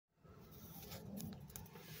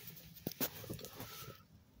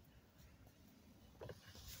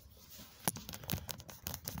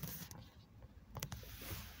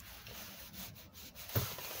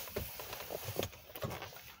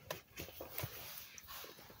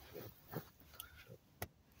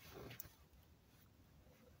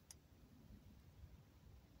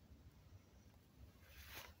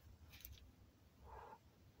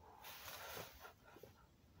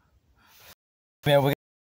Man, we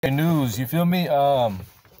got news. You feel me? Oh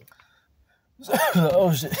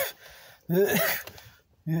shit.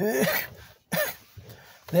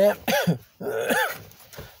 Damn.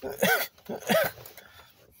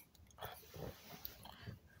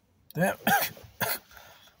 Damn.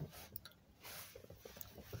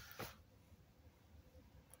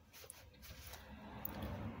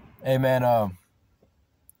 Hey man,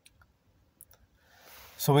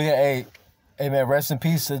 so we got hey man, rest in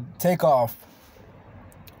peace to Takeoff.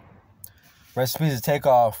 Rest in peace to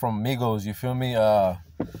Takeoff from Migos, you feel me? The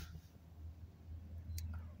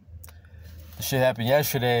shit happened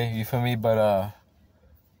yesterday, you feel me? But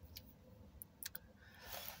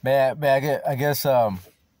man, I guess it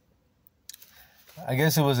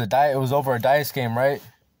was it was over a dice game, right?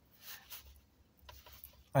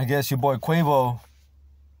 I guess your boy Quavo,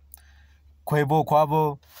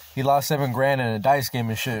 he lost $7,000 in a dice game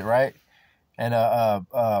and shit, right? And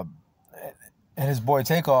and his boy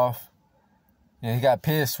Takeoff, he got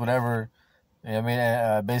pissed, whatever. You know what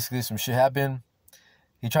I mean? Basically some shit happened.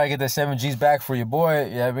 He tried to get that 7Gs back for your boy,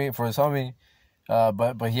 you know what I mean, for his homie.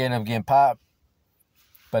 But he ended up getting popped.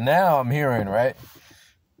 But now I'm hearing, right?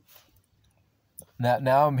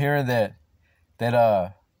 Now I'm hearing that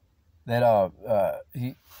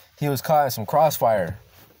he was caught in some crossfire.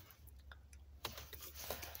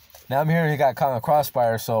 Now I'm hearing he got caught in a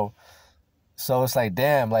crossfire, so it's like,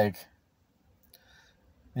 damn, like,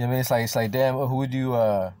 you know what I mean? It's like damn, who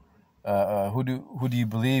do you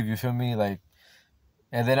believe? You feel me? Like,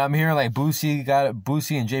 and then I'm hearing like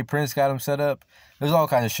Boosie and Jay Prince got him set up. There's all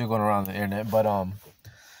kinds of shit going around the internet, but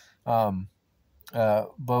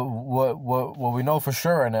what we know for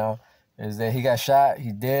sure right now is that he got shot.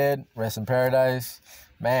 He dead. Rest in paradise,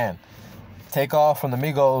 man. Takeoff from the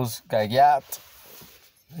Migos got yapped.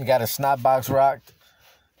 He got his snot box rocked.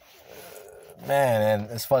 Man,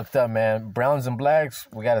 and it's fucked up, man. Browns and blacks,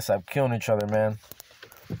 we gotta stop killing each other, man.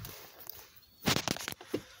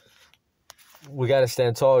 We gotta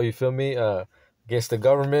stand tall, you feel me? Against the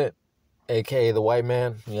government, aka the white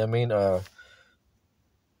man. You know what I mean? You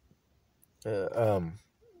know what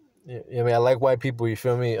I mean? I like white people, you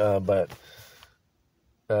feel me? But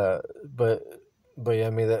yeah, I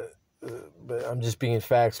mean that. But I'm just being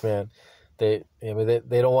facts, man. They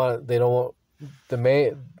don't want the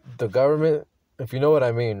government, if you know what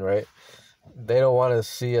I mean, right? They don't want to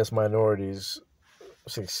see us minorities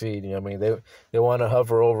succeed. You know what I mean? They want to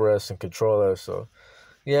hover over us and control us. So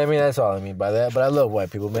yeah, I mean that's all I mean by that. But I love white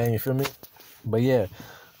people, man. You feel me? But yeah,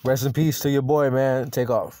 rest in peace to your boy, man.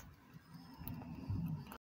 Takeoff.